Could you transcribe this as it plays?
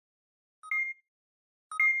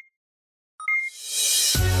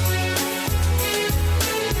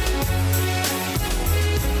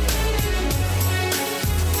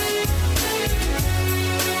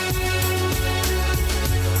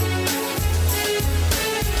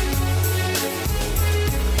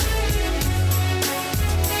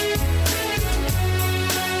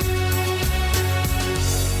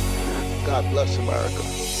bless America.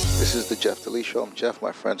 This is the Jeff Delee Show. I'm Jeff.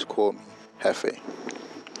 My friends call me Hefe.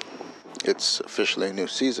 It's officially a new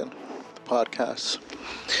season, the podcast.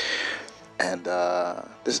 And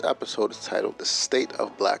this episode is titled The State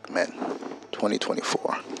of Black Men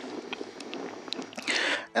 2024.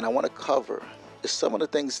 And I want to cover some of the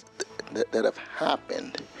things that have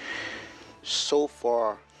happened so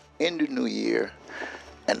far in the new year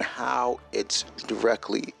and how it's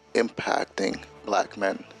directly impacting black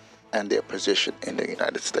men and their position in the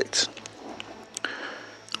United States.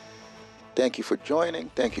 Thank you for joining.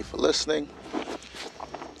 Thank you for listening.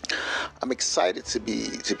 I'm excited to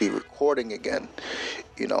be recording again.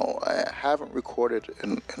 You know, I haven't recorded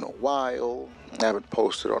in a while. I haven't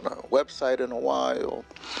posted on a website in a while.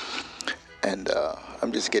 And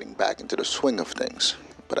I'm just getting back into the swing of things.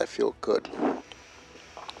 But I feel good.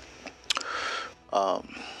 I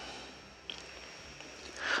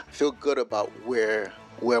feel good about where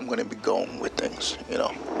I'm going to be going with things, you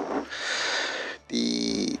know.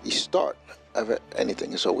 The start of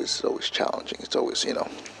anything is always challenging. It's always, you know,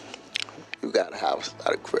 you got to have a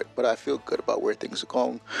lot of grit. But I feel good about where things are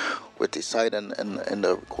going with the site and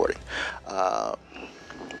the recording.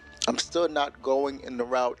 I'm still not going in the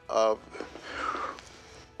route of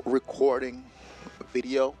recording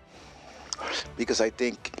video because I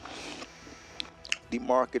think the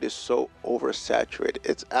market is so oversaturated.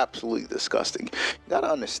 It's absolutely disgusting. You gotta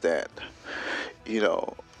understand, you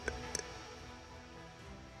know,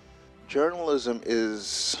 journalism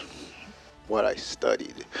is what I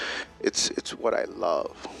studied. It's what I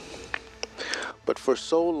love. But for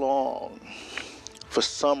so long, for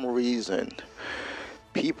some reason,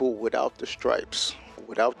 people without the stripes,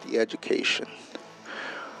 without the education,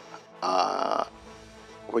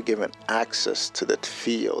 were given access to that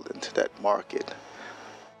field and to that market.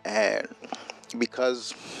 And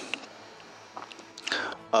because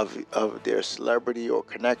of their celebrity or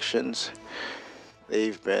connections,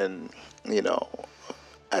 they've been, you know,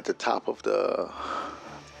 at the top of the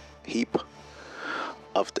heap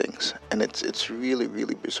of things. And it's really,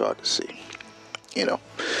 really bizarre to see, you know.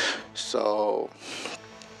 So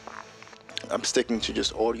I'm sticking to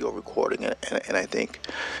just audio recording, and I think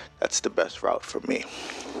that's the best route for me.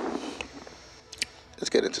 Let's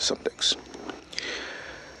get into some things.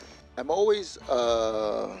 I'm always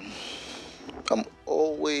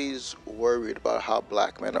worried about how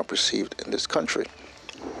black men are perceived in this country,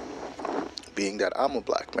 being that I'm a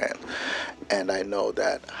black man, and I know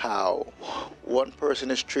that how one person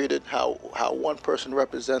is treated, how one person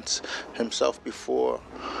represents himself before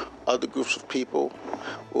other groups of people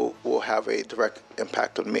will have a direct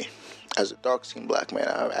impact on me. As a dark-skinned black man,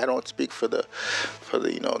 I don't speak for the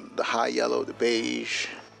you know, the high yellow, the beige,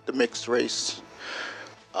 the mixed race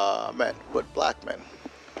men, but black men.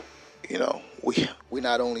 You know, we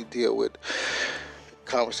not only deal with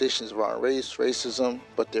conversations around race, racism,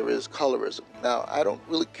 but there is colorism. Now, I don't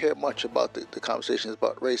really care much about the conversations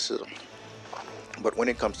about racism, but when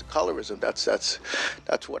it comes to colorism,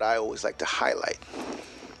 that's what I always like to highlight.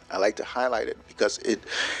 I like to highlight it because it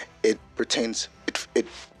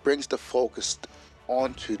brings the focus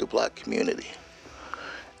onto the black community.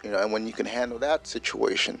 You know, and when you can handle that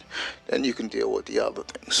situation, then you can deal with the other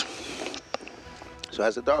things. So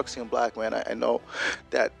as a dark-skinned black man, I know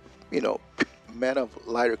that, you know, men of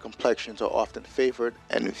lighter complexions are often favored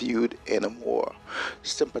and viewed in a more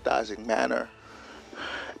sympathizing manner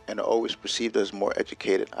and are always perceived as more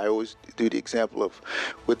educated. I always do the example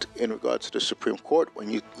in regards to the Supreme Court, when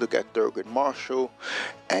you look at Thurgood Marshall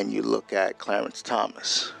and you look at Clarence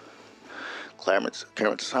Thomas. Clarence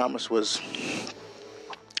Thomas was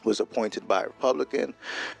appointed by a Republican,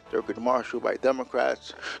 Thurgood Marshall by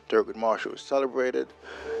Democrats. Thurgood Marshall is celebrated.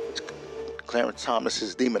 Clarence Thomas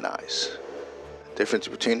is demonized. The difference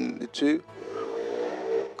between the two,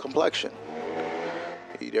 complexion.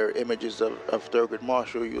 There are images of Thurgood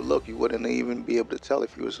Marshall. You wouldn't even be able to tell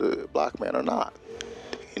if he was a black man or not.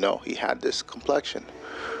 You know, he had this complexion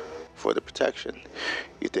for the protection.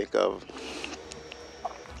 You think of,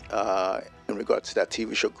 in regards to that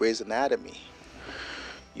TV show Grey's Anatomy,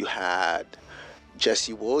 you had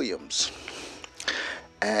Jesse Williams.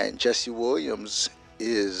 And Jesse Williams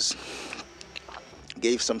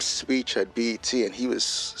gave some speech at BET, and he was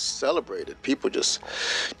celebrated. People just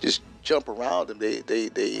jump around him. They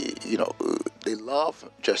love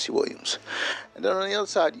Jesse Williams. And then on the other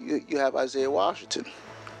side, you have Isaiah Washington,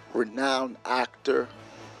 renowned actor,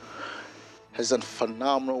 has done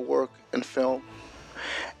phenomenal work in film.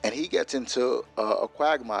 And he gets into a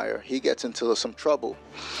quagmire. He gets into some trouble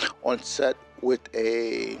on set with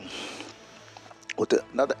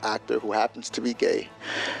another actor who happens to be gay,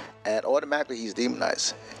 and automatically he's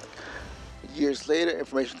demonized. Years later,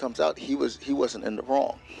 information comes out he wasn't in the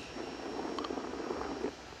wrong.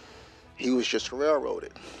 He was just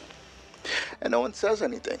railroaded, and no one says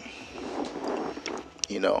anything.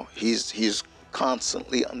 He's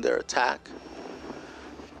constantly under attack.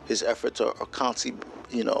 His efforts are constantly,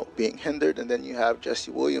 being hindered. And then you have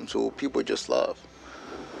Jesse Williams, who people just love.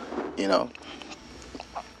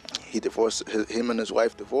 He divorced, him and his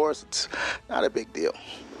wife divorced. It's not a big deal.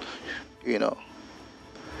 He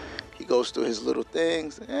goes through his little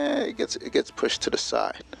things. It gets pushed to the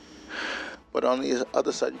side. But on the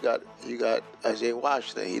other side, you got Isaiah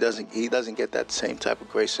Washington. He doesn't get that same type of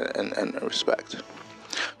grace and respect.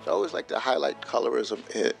 So I always like to highlight colorism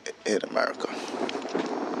in America.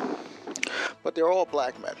 But they're all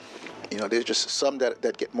black men. There's just some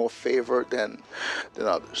that get more favor than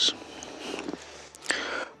others.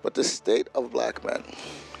 But the state of black men,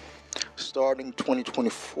 starting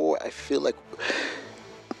 2024, I feel like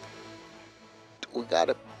we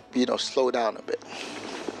gotta, slow down a bit.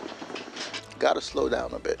 Gotta slow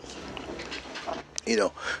down a bit.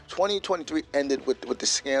 2023 ended with the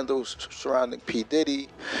scandals surrounding P. Diddy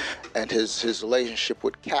and his relationship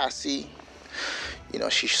with Cassie.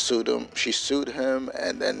 She sued him,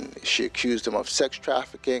 and then she accused him of sex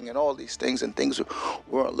trafficking and all these things, and things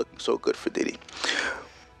weren't looking so good for Diddy.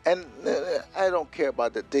 And I don't care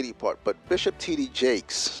about the Diddy part, but Bishop T.D.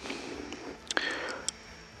 Jakes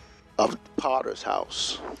of Potter's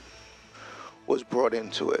House was brought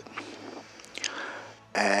into it.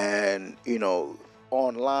 And,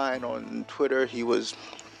 online on Twitter, he was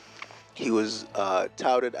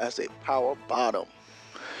touted as a power bottom,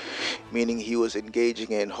 meaning he was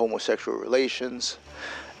engaging in homosexual relations,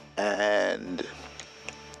 and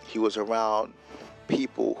he was around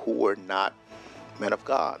people who were not men of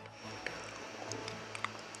God.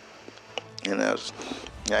 And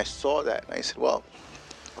I saw that, and I said, well,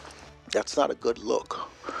 that's not a good look.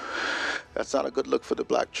 That's not a good look for the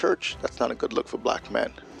black church. That's not a good look for black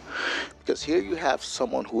men. Because here you have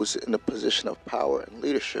someone who is in a position of power and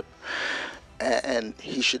leadership, and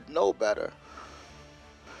he should know better.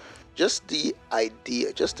 Just the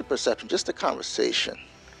idea, just the perception, just the conversation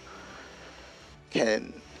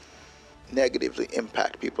can negatively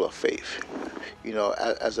impact people of faith.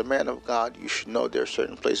 As a man of God, you should know there are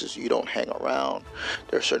certain places you don't hang around.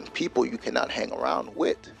 There are certain people you cannot hang around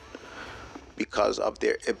with because of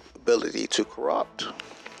their ability to corrupt.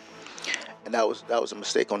 And that was a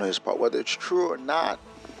mistake on his part. Whether it's true or not,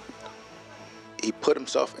 he put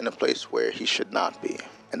himself in a place where he should not be.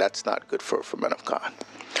 And that's not good for men of God.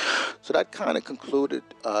 So that kind of concluded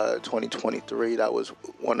 2023. That was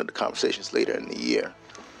one of the conversations later in the year.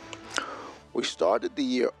 We started the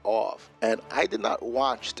year off, and I did not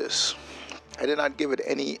watch this. I did not give it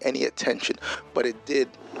any attention, but it did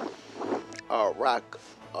rack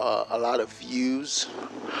a lot of views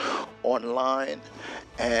online,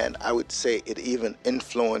 and I would say it even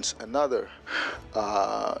influenced another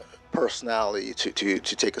personality to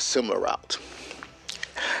take a similar route.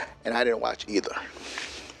 And I didn't watch either.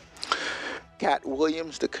 Cat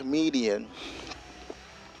Williams, the comedian,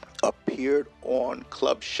 appeared on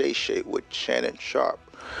Club Shay Shay with Shannon Sharpe.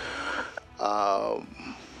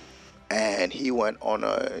 And he went on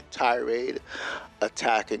a tirade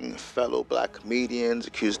attacking fellow black comedians,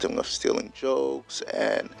 accused them of stealing jokes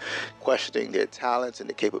and questioning their talents and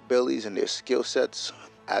their capabilities and their skill sets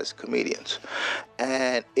as comedians.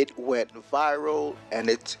 And it went viral, and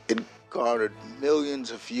it garnered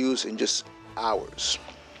millions of views in just hours.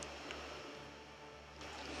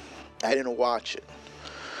 I didn't watch it.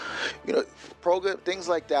 Program things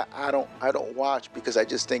like that I don't watch, because I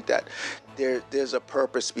just think that there's a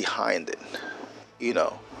purpose behind it,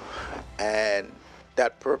 and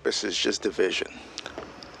that purpose is just division,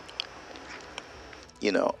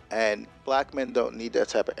 and black men don't need that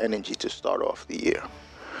type of energy to start off the year.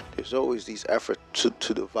 There's always these efforts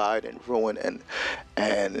to divide and ruin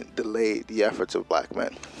and delay the efforts of black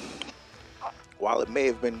men. While it may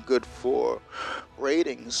have been good for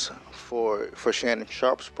ratings for Shannon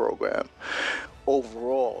Sharpe's program,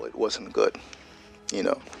 overall it wasn't good.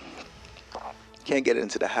 Can't get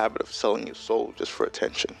into the habit of selling your soul just for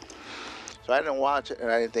attention. So I didn't watch it,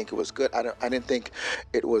 and I didn't think it was good. I didn't think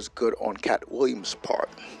it was good on Cat Williams' part,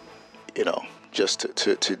 just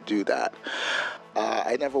to do that.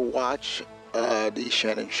 I never watch the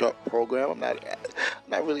Shannon Sharpe program. I'm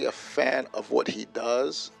not really a fan of what he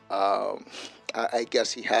does. I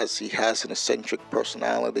guess he has an eccentric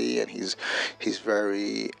personality, and he's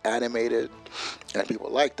very animated, and people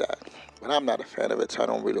like that. But I'm not a fan of it, so I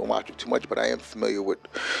don't really watch it too much. But I am familiar with,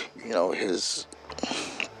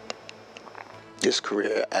 his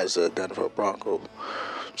career as a Denver Broncos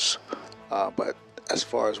But as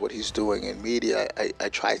far as what he's doing in media, I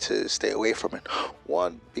try to stay away from it.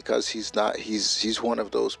 One, because he's one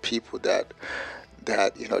of those people that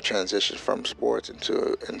transition from sports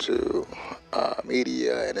into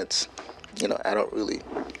media, and it's I don't really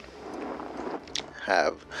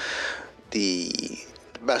have the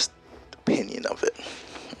best opinion of it.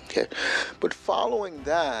 Okay, but following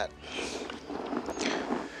that,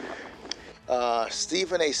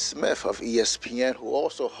 Stephen A. Smith of ESPN, who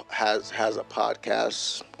also has a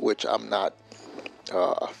podcast, which I'm not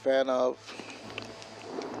a fan of.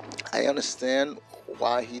 I understand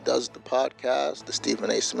why he does the podcast, the Stephen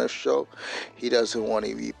A. Smith Show. He doesn't want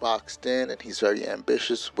to be boxed in, and he's very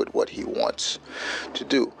ambitious with what he wants to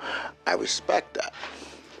do. I respect that.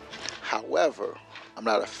 However, I'm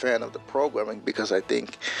not a fan of the programming because I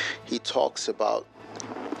think he talks about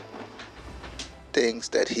things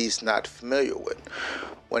that he's not familiar with.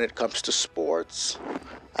 When it comes to sports,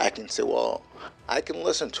 I can say, well, I can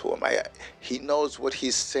listen to him. He knows what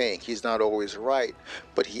he's saying. He's not always right,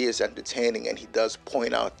 but he is entertaining, and he does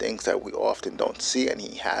point out things that we often don't see, and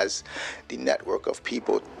he has the network of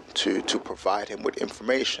people to provide him with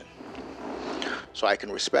information. So I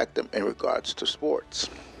can respect him in regards to sports.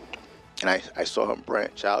 And I saw him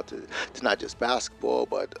branch out to not just basketball,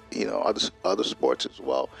 but other sports as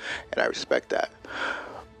well, and I respect that.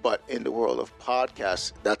 But in the world of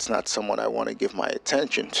podcasts, that's not someone I want to give my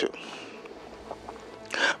attention to.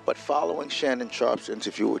 But following Shannon Sharpe's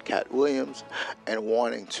interview with Cat Williams and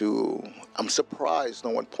I'm surprised no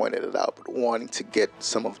one pointed it out, but wanting to get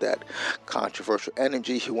some of that controversial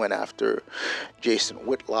energy, he went after Jason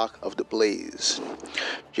Whitlock of The Blaze.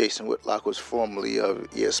 Jason Whitlock was formerly of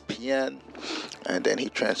ESPN, and then he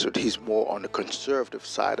transferred. He's more on the conservative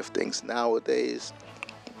side of things nowadays.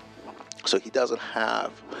 So he doesn't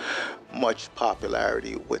have much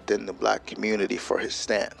popularity within the black community for his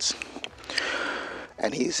stance.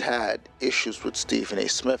 And he's had issues with Stephen A.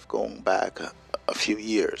 Smith going back a few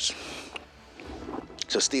years.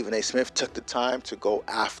 So Stephen A. Smith took the time to go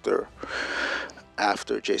after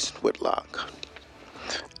Jason Whitlock.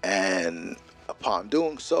 And upon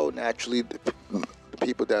doing so, naturally, the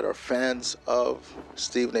people that are fans of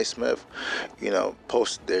Stephen A. Smith,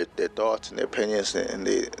 post their thoughts and their opinions and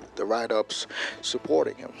the write-ups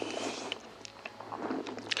supporting him.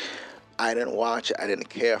 I didn't watch it. I didn't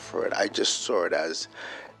care for it. I just saw it as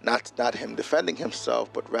not him defending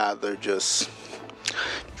himself, but rather just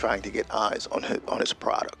trying to get eyes on his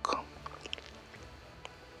product.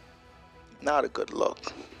 Not a good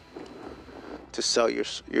look to sell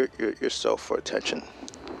yourself for attention.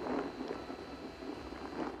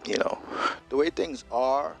 The way things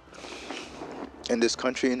are in this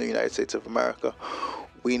country, in the United States of America,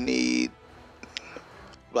 we need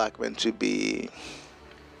black men to be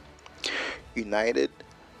united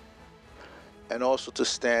and also to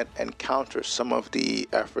stand and counter some of the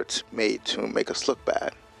efforts made to make us look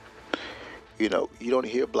bad. You don't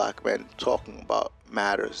hear black men talking about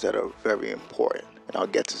matters that are very important, and I'll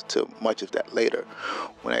get to much of that later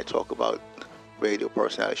when I talk about radio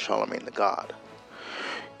personality Charlemagne the God.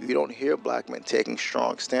 You don't hear black men taking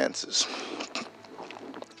strong stances.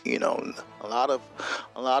 A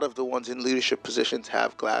lot of the ones in leadership positions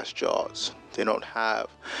have glass jaws. They don't have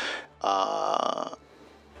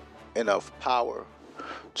enough power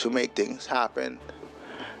to make things happen,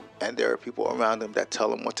 and there are people around them that tell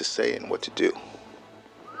them what to say and what to do.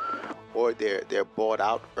 Or they're bought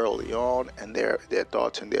out early on, and their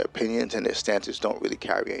thoughts and their opinions and their stances don't really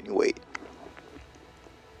carry any weight.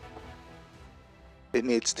 There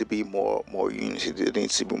needs to be more unity. There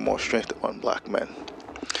needs to be more strength among black men,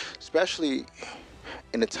 especially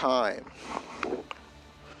in a time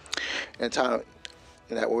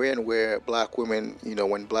that we're in, where black women,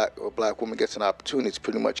 when black woman gets an opportunity, it's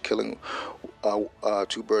pretty much killing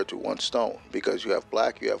two birds with one stone, because you have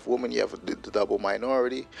black, you have women, you have the double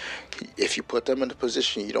minority. If you put them in a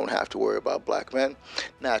position, you don't have to worry about black men.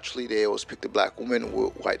 Naturally, they always pick the black women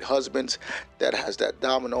with white husbands. That has that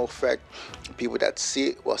domino effect. People that see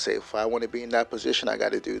it will say, if I want to be in that position, I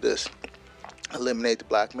got to do this. Eliminate the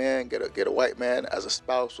black man, get a white man as a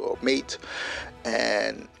spouse or a mate,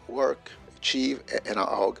 and work, achieve, and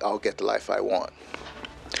I'll get the life I want.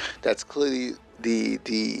 That's clearly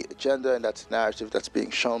the agenda, and that's the narrative that's being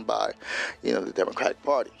shown by, the Democratic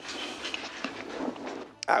Party.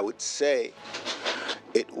 I would say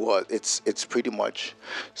it's pretty much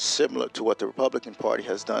similar to what the Republican Party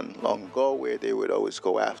has done long ago, where they would always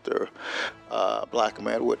go after black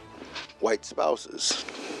men with white spouses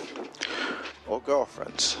or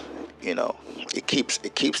girlfriends. It keeps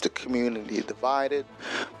the community divided,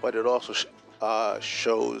 but it also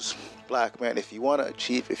shows black men, if you want to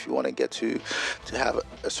achieve, if you want to get to have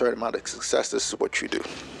a certain amount of success, this is what you do.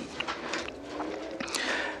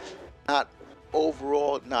 Not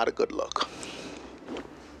overall, not a good look.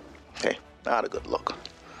 Okay, not a good look.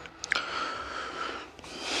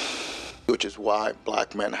 Which is why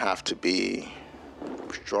black men have to be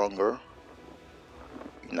stronger,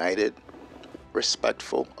 united,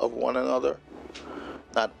 respectful of one another,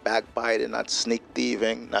 not backbiting, not sneak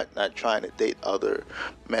thieving, not trying to date other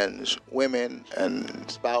men's women and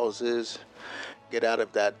spouses. Get out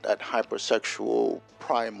of that hypersexual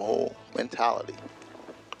primal mentality.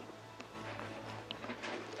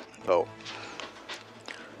 So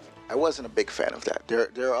I wasn't a big fan of that.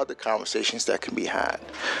 There are other conversations that can be had,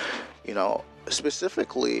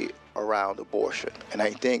 specifically around abortion. And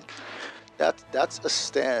I think that's a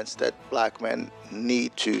stance that black men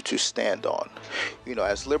need to stand on.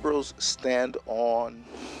 As liberals stand on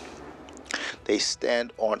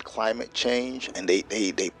climate change, and they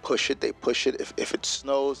push it. If it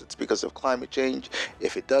snows, it's because of climate change.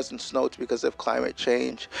 If it doesn't snow, it's because of climate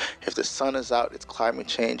change. If the sun is out, it's climate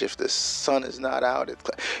change. If the sun is not out,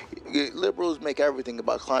 liberals make everything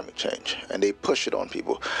about climate change, and they push it on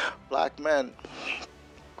people. Black men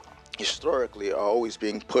historically are always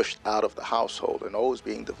being pushed out of the household and always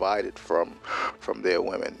being divided from their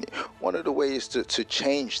women. One of the ways to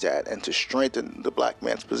change that and to strengthen the black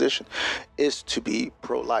man's position is to be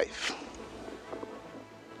pro-life.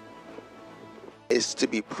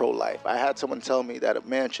 I had someone tell me that a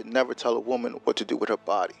man should never tell a woman what to do with her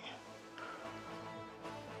body.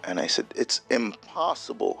 And I said, it's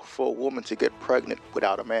impossible for a woman to get pregnant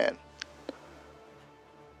without a man.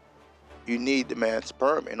 You need the man's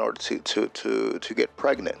sperm in order to get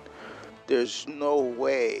pregnant. There's no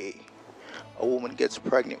way a woman gets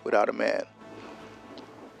pregnant without a man.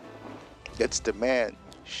 It's the man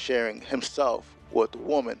sharing himself with the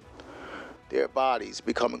woman, their bodies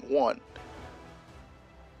becoming one,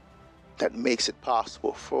 that makes it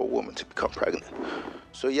possible for a woman to become pregnant.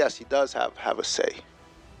 So yes, he does have a say.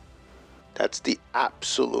 That's the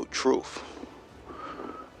absolute truth.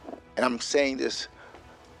 And I'm saying this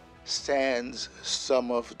sans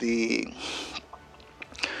some of the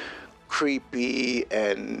creepy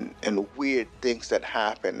and weird things that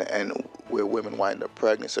happen and where women wind up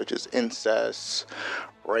pregnant, such as incest,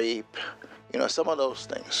 rape, some of those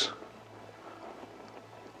things.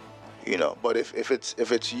 But if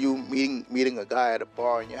it's you meeting a guy at a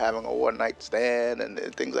bar and you're having a one night stand and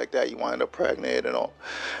things like that, you wind up pregnant and all,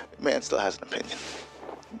 the man still has an opinion.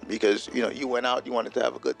 Because you went out, you wanted to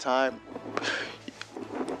have a good time.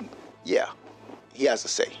 Yeah, he has a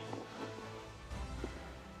say.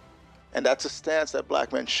 And that's a stance that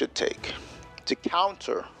black men should take to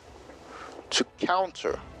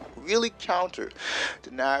really counter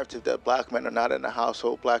the narrative that black men are not in the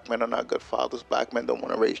household, black men are not good fathers, black men don't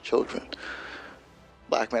want to raise children.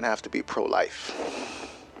 Black men have to be pro-life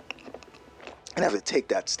and have to take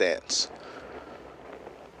that stance.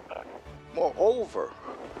 Moreover,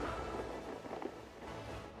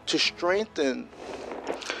 to strengthen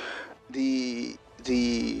the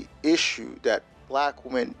issue that black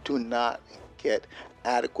women do not get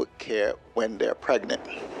adequate care when they're pregnant.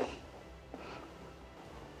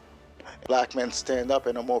 Black men stand up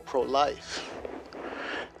and are more pro-life.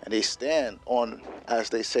 And they stand on, as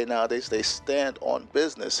they say nowadays, they stand on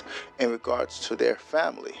business in regards to their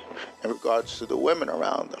family, in regards to the women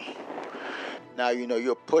around them. Now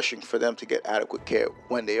you're pushing for them to get adequate care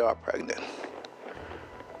when they are pregnant.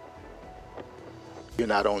 You're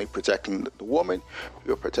not only protecting the woman,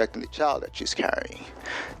 you're protecting the child that she's carrying.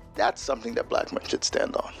 That's something that black men should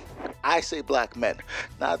stand on. I say black men,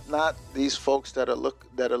 not these folks that are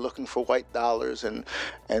looking for white dollars and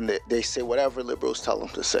they say whatever liberals tell them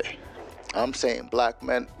to say. I'm saying black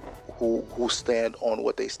men who stand on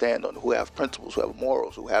what they stand on, who have principles, who have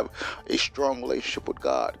morals, who have a strong relationship with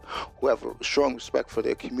God, who have a strong respect for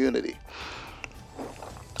their community.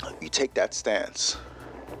 You take that stance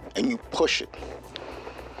and you push it.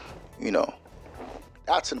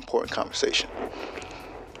 That's an important conversation.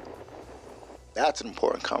 That's an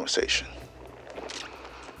important conversation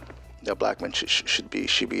that black men should be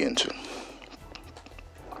into.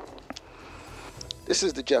 This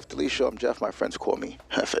is the Jeff Delee Show. I'm Jeff. My friends call me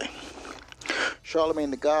Hefe.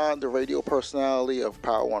 Charlemagne the God, the radio personality of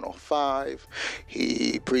Power 105.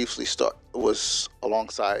 He briefly was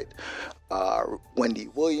alongside Wendy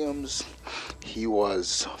Williams. He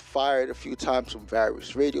was fired a few times from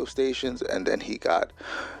various radio stations, and then he got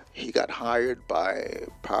hired by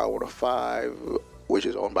Power 105 which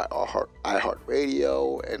is owned by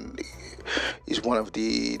iHeartRadio, and he's one of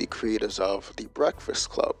the creators of The Breakfast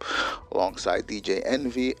Club, alongside DJ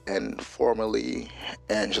Envy and formerly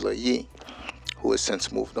Angela Yee, who has since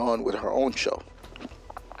moved on with her own show.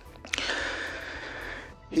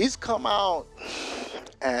 He's come out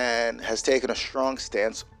and has taken a strong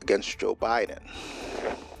stance against Joe Biden.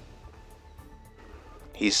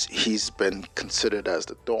 He's been considered as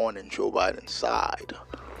the thorn in Joe Biden's side.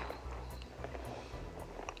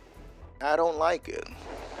 I don't like it.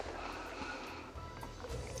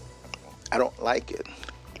 I don't like it.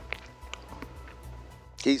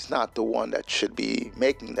 He's not the one that should be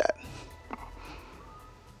making that.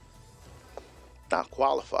 Not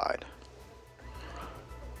qualified.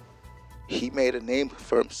 He made a name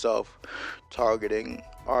for himself targeting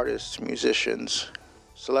artists, musicians,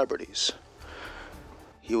 celebrities.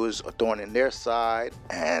 He was a thorn in their side,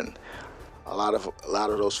 and a lot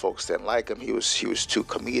of those folks didn't like him. He was too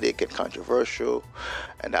comedic and controversial,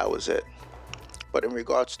 and that was it. But in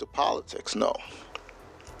regards to politics, no.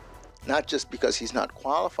 Not just because he's not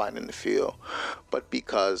qualified in the field, but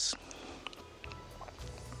because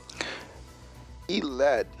he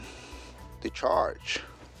led the charge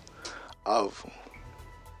of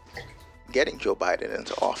getting Joe Biden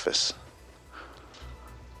into office.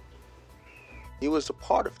 He was a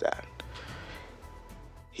part of that.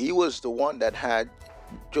 He was the one that had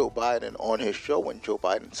Joe Biden on his show when Joe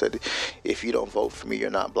Biden said, "If you don't vote for me, you're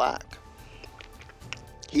not black."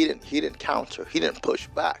 He didn't counter. He didn't push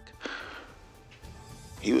back.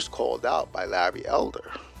 He was called out by Larry Elder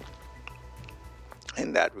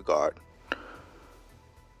in that regard.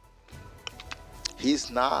 He's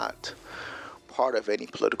not part of any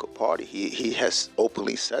political party. He has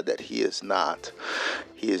openly said that he is not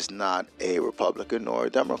a Republican nor a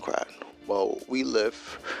Democrat. Well, we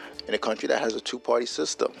live in a country that has a two-party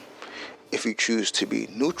system. If you choose to be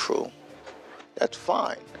neutral, that's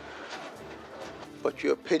fine. But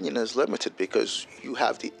your opinion is limited because you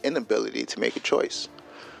have the inability to make a choice.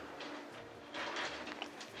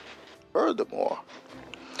 Furthermore,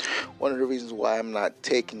 one of the reasons why I'm not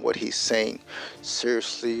taking what he's saying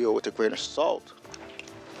seriously or with a grain of salt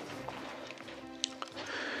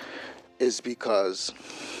is because,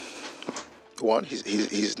 one,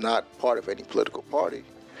 he's not part of any political party.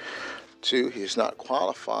 Two, he's not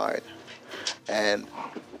qualified. And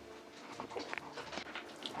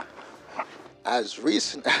as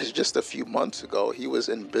recent as just a few months ago, he was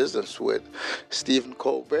in business with Stephen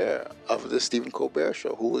Colbert of the Stephen Colbert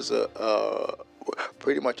Show, who was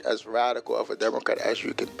pretty much as radical of a Democrat as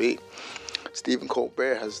you can be. Stephen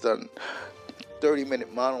Colbert has done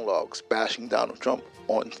 30-minute monologues bashing Donald Trump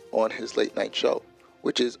on his late night show,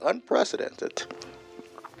 which is unprecedented.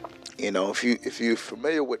 You know, if you're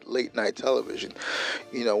familiar with late night television,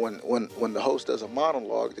 you know, when the host does a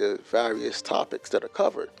monologue, there are various topics that are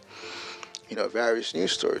covered. You know, various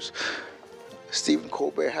news stories. Stephen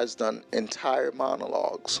Colbert has done entire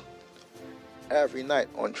monologues every night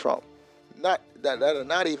on Trump. That are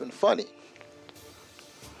not even funny.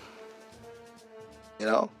 You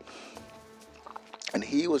know? And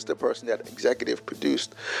he was the person that executive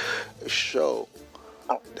produced a show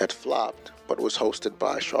that flopped, but was hosted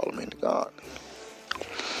by Charlamagne Tha God.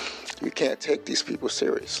 You can't take these people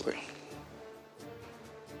seriously.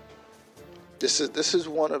 This is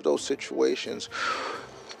one of those situations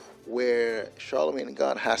where Charlamagne Tha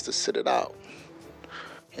God has to sit it out.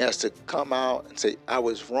 He has to come out and say, "I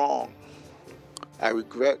was wrong. I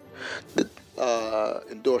regret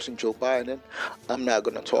endorsing Joe Biden. I'm not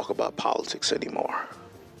going to talk about politics anymore.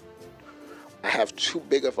 I have too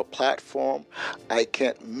big of a platform. I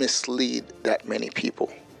can't mislead that many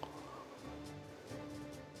people.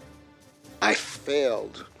 I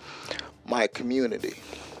failed my community.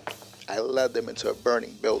 I led them into a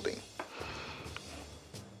burning building.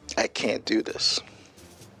 I can't do this."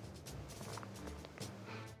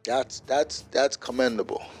 That's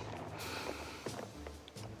commendable.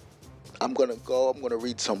 I'm gonna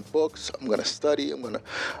read some books, I'm gonna study, I'm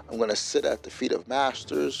gonna sit at the feet of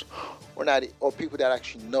masters or people that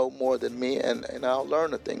actually know more than me, and I'll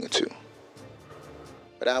learn a thing or two.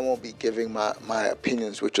 But I won't be giving my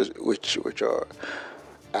opinions which are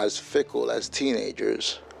as fickle as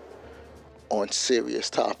teenagers on serious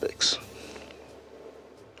topics.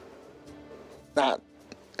 Not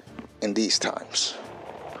in these times.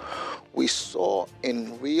 We saw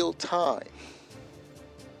in real time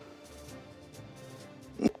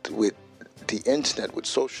with the internet, with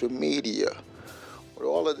social media, with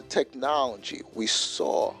all of the technology, we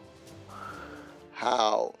saw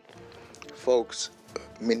how folks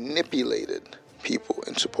manipulated people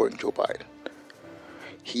in supporting Joe Biden.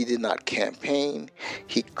 He did not campaign.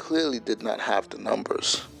 He clearly did not have the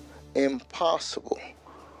numbers. Impossible.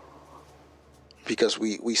 Because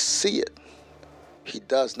we see it. He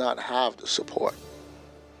does not have the support.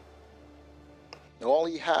 All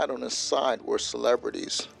he had on his side were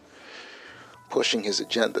celebrities pushing his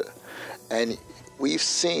agenda. And we've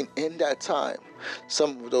seen in that time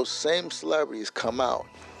some of those same celebrities come out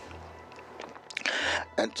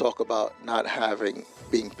and talk about not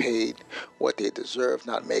being paid what they deserve,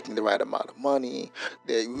 not making the right amount of money.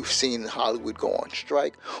 We've seen Hollywood go on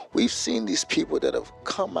strike. We've seen these people that have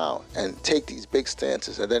come out and take these big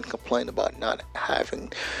stances and then complain about not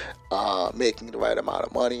making the right amount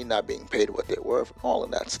of money, not being paid what they're worth, all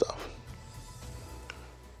of that stuff.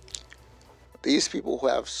 These people who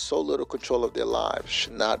have so little control of their lives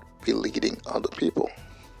should not be leading other people.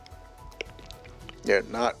 They're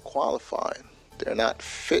not qualified. They're not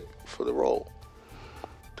fit for the role.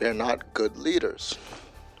 They're not good leaders.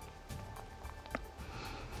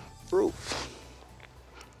 Proof.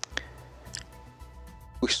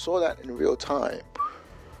 We saw that in real time.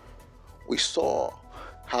 We saw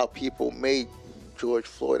how people made George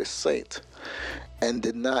Floyd a saint and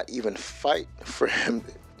did not even fight for him,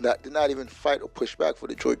 did not even fight or push back for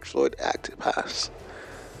the George Floyd Act to pass.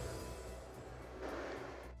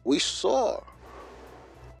 We saw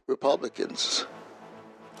Republicans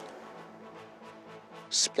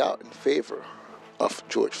speak out in favor of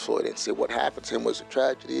George Floyd and say what happened to him was a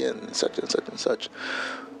tragedy and such and such and such.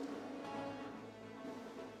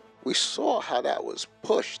 We saw how that was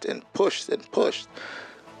pushed and pushed and pushed.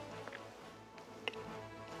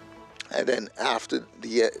 And then after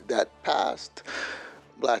that passed,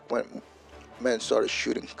 black men started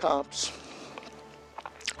shooting cops.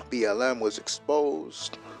 BLM was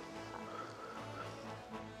exposed.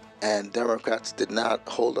 And Democrats did not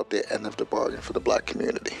hold up their end of the bargain for the black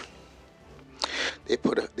community. They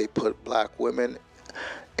put black women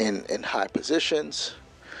in high positions.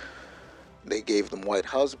 They gave them white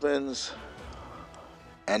husbands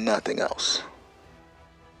and nothing else.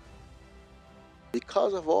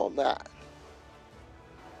 Because of all that,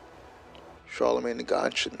 Charlamagne Tha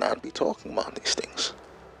God should not be talking about these things.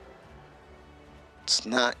 It's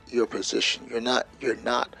not your position. You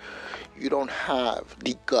don't have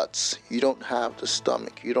the guts. You don't have the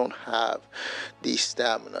stomach. You don't have the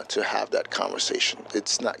stamina to have that conversation.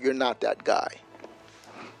 You're not that guy.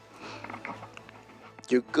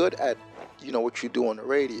 You're good at, what you do on the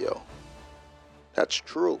radio. That's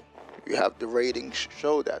true. You have the ratings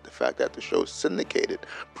show that. The fact that the show is syndicated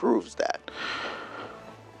proves that.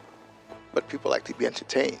 But people like to be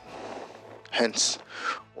entertained. Hence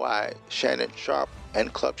why Shannon Sharp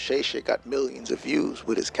and Club Shay Shay got millions of views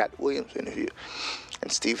with his Cat Williams interview.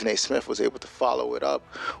 And Stephen A. Smith was able to follow it up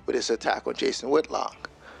with his attack on Jason Whitlock.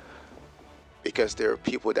 Because there are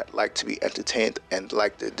people that like to be entertained and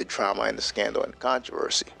like the drama and the scandal and the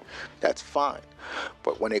controversy. That's fine.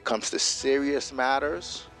 But when it comes to serious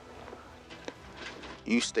matters,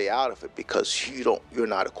 you stay out of it because you're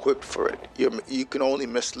not equipped for it. You can only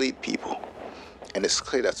mislead people. And it's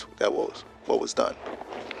clear that was what was done.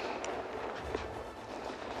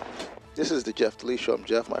 This is the Jeff Delee Show. I'm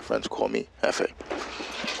Jeff. My friends call me F.A.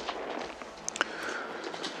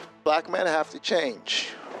 Black men have to change.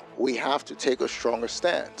 We have to take a stronger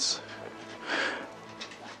stance.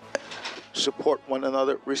 Support one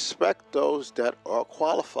another. Respect those that are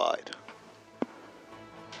qualified.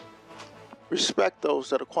 Respect those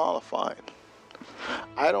that are qualified.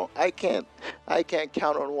 I can't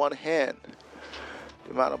count on one hand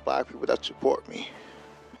the amount of black people that support me.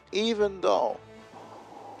 Even though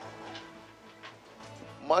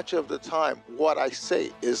much of the time what I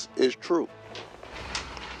say is true.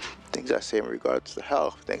 Things I say in regards to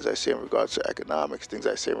health, things I say in regards to economics, things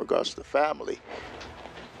I say in regards to the family,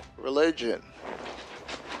 religion.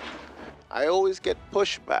 I always get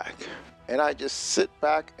pushback, and I just sit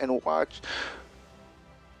back and watch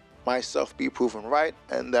myself be proven right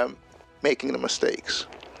and them making the mistakes.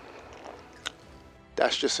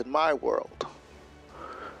 That's just in my world.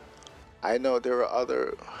 I know there are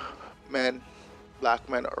other men, black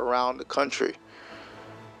men around the country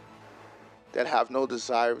that have no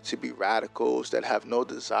desire to be radicals, that have no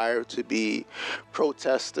desire to be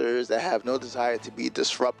protesters, that have no desire to be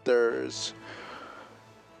disruptors,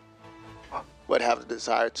 but have the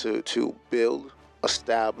desire to build,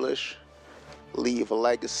 establish, leave a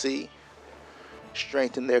legacy,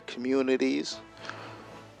 strengthen their communities,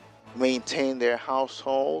 maintain their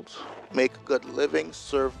households, make a good living,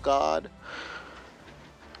 serve God,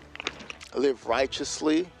 live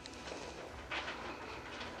righteously.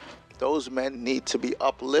 Those men need to be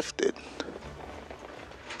uplifted.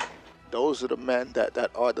 Those are the men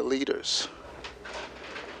that are the leaders.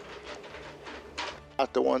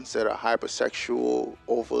 Not the ones that are hypersexual,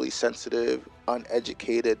 overly sensitive,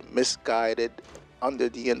 uneducated, misguided, under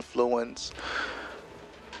the influence.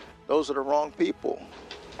 Those are the wrong people.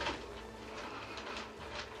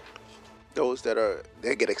 Those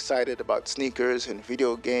they get excited about sneakers and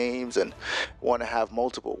video games and want to have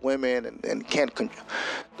multiple women and can't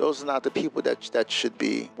those are not the people that should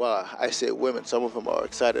be, well, I say women, some of them are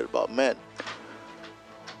excited about men.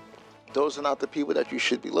 Those are not the people that you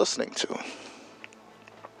should be listening to.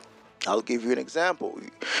 I'll give you an example.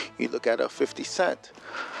 You look at a 50 Cent,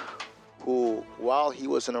 who, while he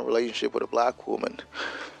was in a relationship with a black woman,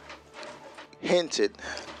 hinted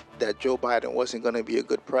that Joe Biden wasn't going to be a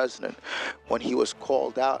good president. When he was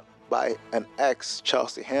called out by an ex,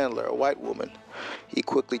 Chelsea Handler, a white woman, he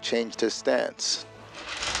quickly changed his stance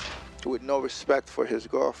with no respect for his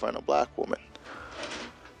girlfriend, a black woman.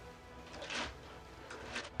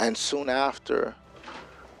 And soon after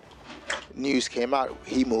news came out,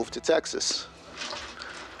 he moved to Texas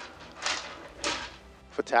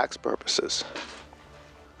for tax purposes.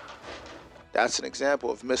 That's an example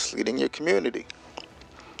of misleading your community.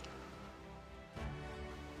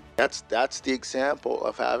 That's the example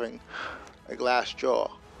of having a glass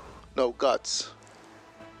jaw, no guts.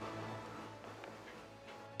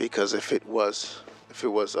 Because if it was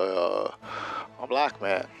a black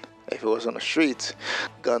man, if it was on the streets,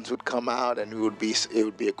 guns would come out and it would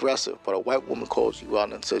be aggressive. But a white woman calls you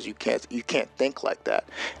out and says you can't think like that,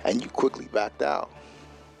 and you quickly back down.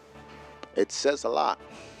 It says a lot.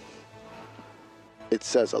 It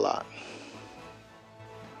says a lot.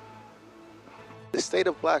 The state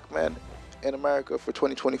of black men in America for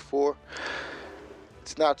 2024,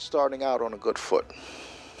 it's not starting out on a good foot.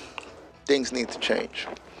 Things need to change.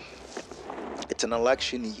 It's an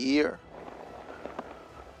election year.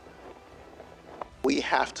 We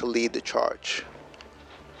have to lead the charge.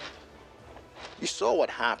 You saw what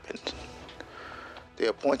happened. They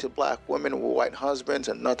appointed black women with white husbands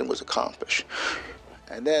and nothing was accomplished.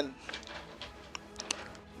 And then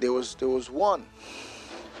there was one.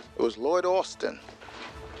 It was Lloyd Austin,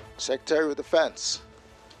 Secretary of Defense.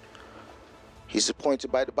 He's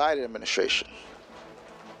appointed by the Biden administration.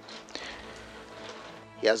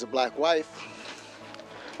 He has a black wife.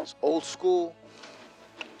 It's old school.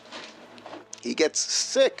 He gets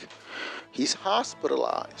sick. He's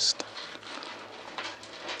hospitalized.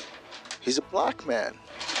 He's a black man.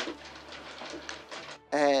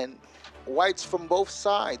 And whites from both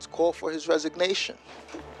sides call for his resignation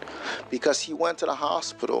because he went to the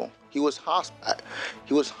hospital. He was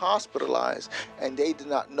hospitalized, and they did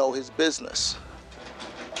not know his business.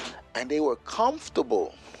 And they were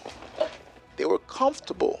comfortable. They were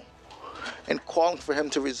comfortable in calling for him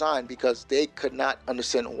to resign because they could not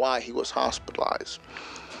understand why he was hospitalized.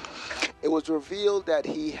 It was revealed that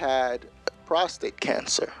he had prostate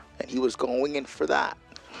cancer, and he was going in for that.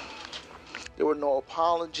 There were no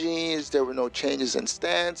apologies. There were no changes in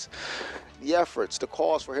stance. The efforts, the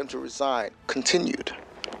calls for him to resign continued.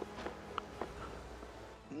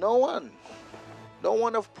 No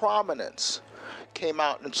one of prominence came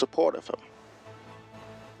out in support of him.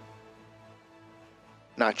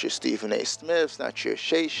 Not your Stephen A. Smiths, not your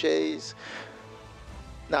Shay Shays,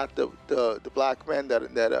 not the black men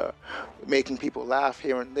that are making people laugh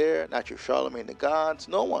here and there, not your Charlemagne the Gods,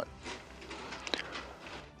 no one.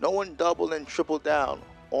 No one doubled and tripled down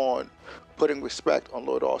on putting respect on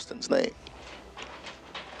Lloyd Austin's name.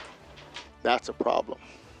 That's a problem.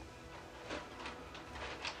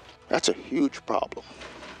 That's a huge problem.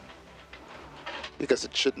 Because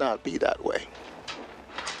it should not be that way.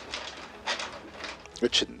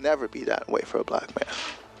 It should never be that way for a black man.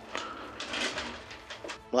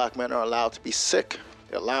 Black men are allowed to be sick.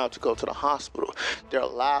 They're allowed to go to the hospital. They're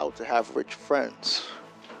allowed to have rich friends.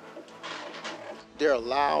 They're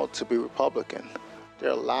allowed to be Republican. They're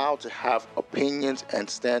allowed to have opinions and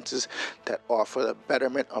stances that are for the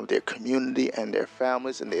betterment of their community and their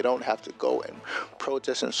families, and they don't have to go and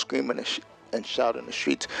protest and scream and shout in the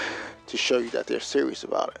streets to show you that they're serious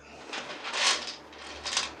about it.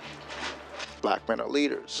 Black men are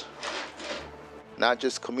leaders, not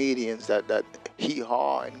just comedians that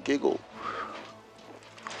hee-haw and giggle.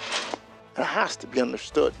 It has to be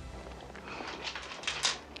understood.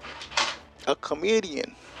 A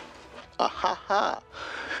comedian, a ha-ha,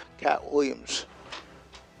 Cat Williams,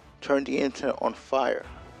 turned the internet on fire,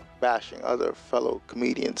 bashing other fellow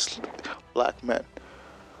comedians, black men.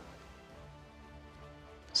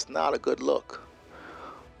 It's not a good look.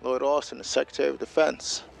 Lloyd Austin, the Secretary of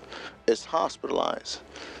Defense, is hospitalized,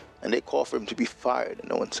 and they call for him to be fired, and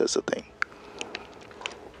no one says a thing.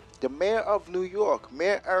 the mayor of New York,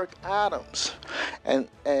 Mayor Eric Adams, and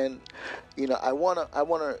I wanna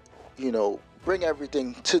bring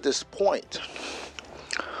everything to this point.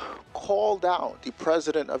 Called out the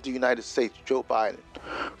President of the United States, Joe Biden,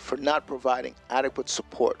 for not providing adequate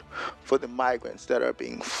support for the migrants that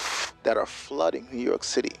are flooding New York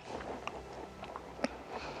City.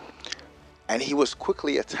 And he was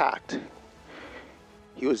quickly attacked.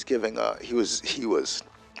 He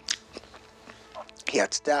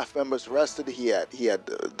had staff members arrested. He had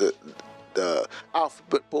the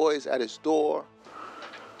alphabet boys at his door.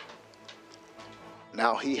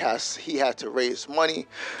 Now he had to raise money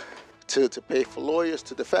to pay for lawyers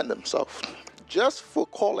to defend himself, just for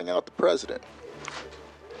calling out the president.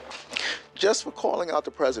 Just for calling out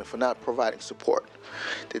the president for not providing support.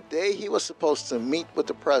 The day he was supposed to meet with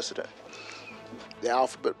the president, the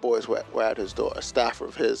alphabet boys were at his door. A staffer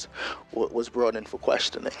of his was brought in for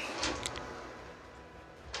questioning.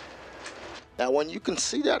 Now, when you can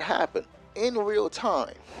see that happen in real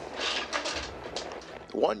time,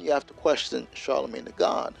 one, you have to question Charlemagne the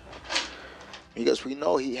God, because we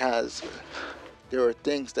know there are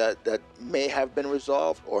things that may have been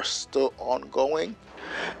resolved or still ongoing.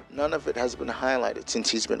 None of it has been highlighted since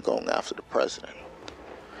he's been going after the president.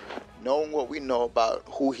 Knowing what we know about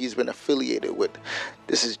who he's been affiliated with,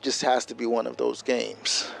 just has to be one of those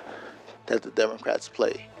games that the Democrats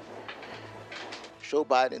play. Show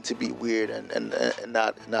Biden to be weird and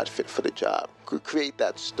not fit for the job. Create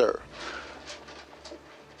that stir.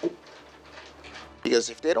 Because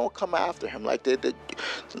if they don't come after him like they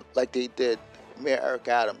did Mayor Eric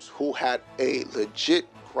Adams, who had a legit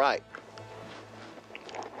gripe,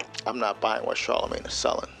 I'm not buying what Charlemagne is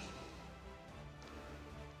selling.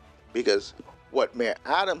 Because what Mayor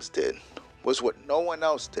Adams did was what no one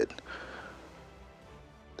else did.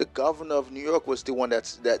 The governor of New York was the one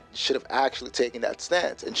that should have actually taken that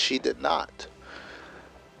stance, and she did not.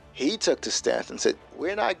 He took the stance and said,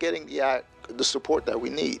 "We're not getting the support that we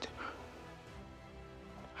need.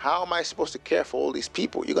 How am I supposed to care for all these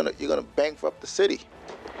people? You're gonna bankrupt the city.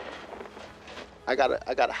 I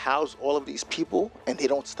gotta house all of these people, and they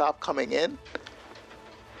don't stop coming in."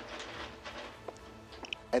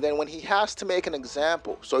 And then when he has to make an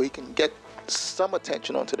example so he can get some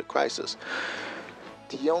attention onto the crisis,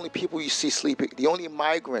 the only people you see sleeping, the only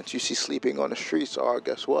migrants you see sleeping on the streets are,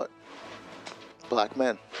 guess what? Black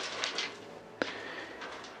men.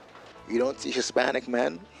 You don't see Hispanic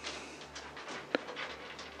men,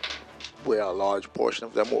 where a large portion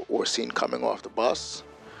of them were seen coming off the bus.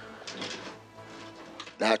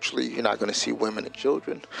 Naturally, you're not going to see women and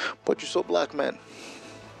children, but you saw black men.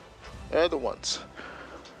 They're the ones.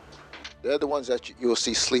 They're the ones that you'll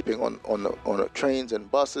see sleeping on the trains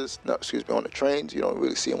and buses. No, excuse me, on the trains. You don't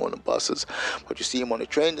really see them on the buses, but you see them on the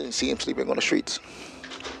trains and you see them sleeping on the streets.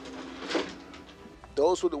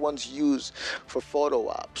 Those were the ones used for photo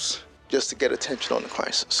ops, just to get attention on the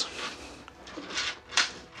crisis.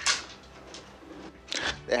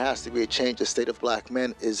 There has to be a change. The state of black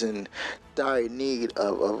men is in dire need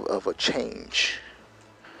of a change.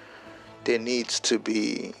 There needs to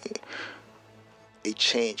be a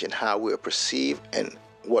change in how we're perceived and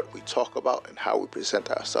what we talk about and how we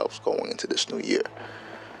present ourselves going into this new year.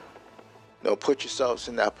 Put yourselves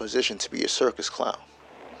in that position to be a circus clown.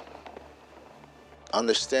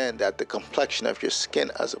 Understand that the complexion of your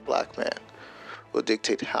skin as a black man will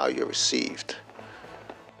dictate how you're received.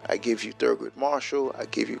 I give you Thurgood Marshall, I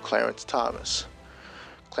give you Clarence Thomas.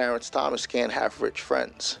 Clarence Thomas can't have rich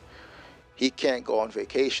friends. He can't go on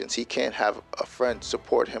vacations. He can't have a friend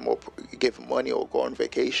support him or give him money or go on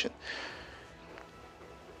vacation.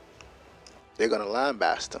 They're going to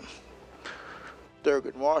lambast him.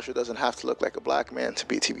 Thurgood Marshall doesn't have to look like a black man to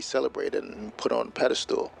be celebrated and put on a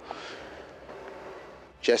pedestal.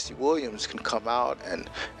 Jesse Williams can come out and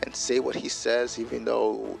say what he says even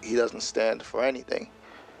though he doesn't stand for anything,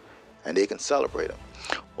 and they can celebrate him.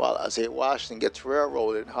 While Isaiah Washington gets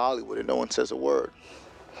railroaded in Hollywood and no one says a word.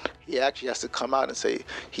 He actually has to come out and say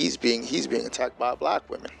he's being attacked by black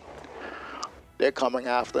women. They're coming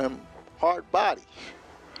after him hard body.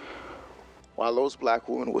 While those black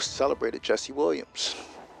women were celebrated Jesse Williams.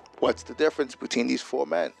 What's the difference between these four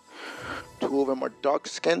men? Two of them are dark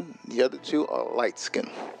skinned, the other two are light skinned.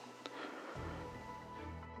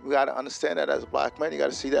 We got to understand that as black men. You got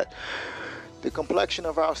to see that the complexion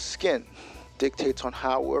of our skin dictates on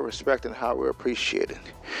how we're respected and how we're appreciated.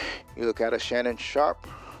 You look at a Shannon Sharpe,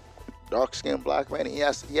 dark-skinned black man. He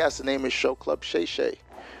has to name his show Club Shay Shay.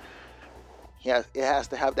 It has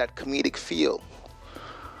to have that comedic feel.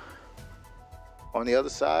 On the other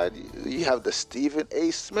side, you have the Stephen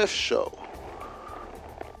A. Smith show.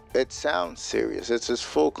 It sounds serious. It's his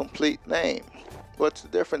full, complete name. What's the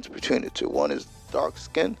difference between the two? One is dark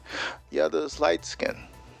skin, the other is light skin.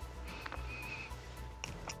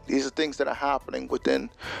 These are things that are happening within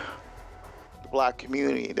the black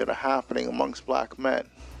community, that are happening amongst black men.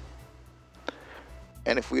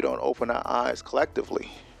 And if we don't open our eyes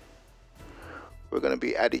collectively, we're going to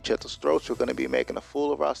be at each other's throats. We're going to be making a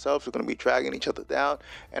fool of ourselves. We're going to be dragging each other down.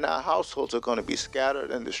 And our households are going to be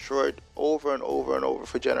scattered and destroyed over and over and over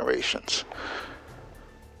for generations.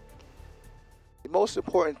 The most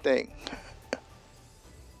important thing,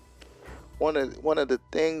 one of the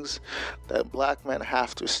things that black men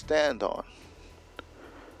have to stand on,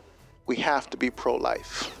 we have to be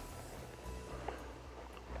pro-life.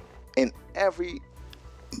 In every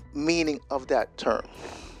meaning of that term.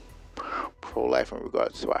 Pro-life in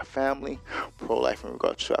regards to our family, pro-life in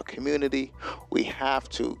regards to our community. We have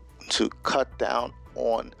to cut down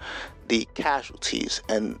on the casualties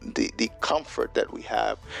and the comfort that we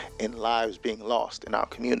have in lives being lost in our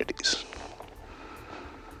communities.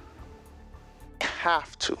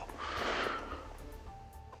 Have to.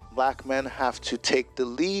 Black men have to take the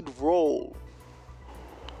lead role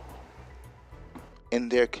in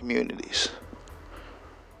their communities.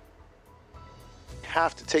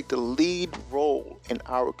 Have to take the lead role in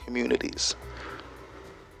our communities.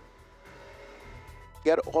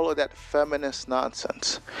 Get all of that feminist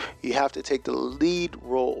nonsense. You have to take the lead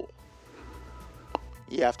role.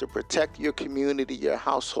 You have to protect your community, your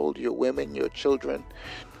household, your women, your children.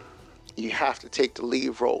 You have to take the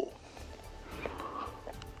lead role.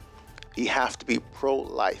 You have to be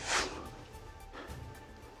pro-life.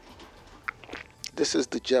 This is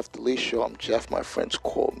the Jeff Delee Show. I'm Jeff. My friends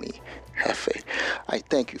call me Hefe. I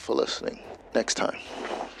thank you for listening. Next time.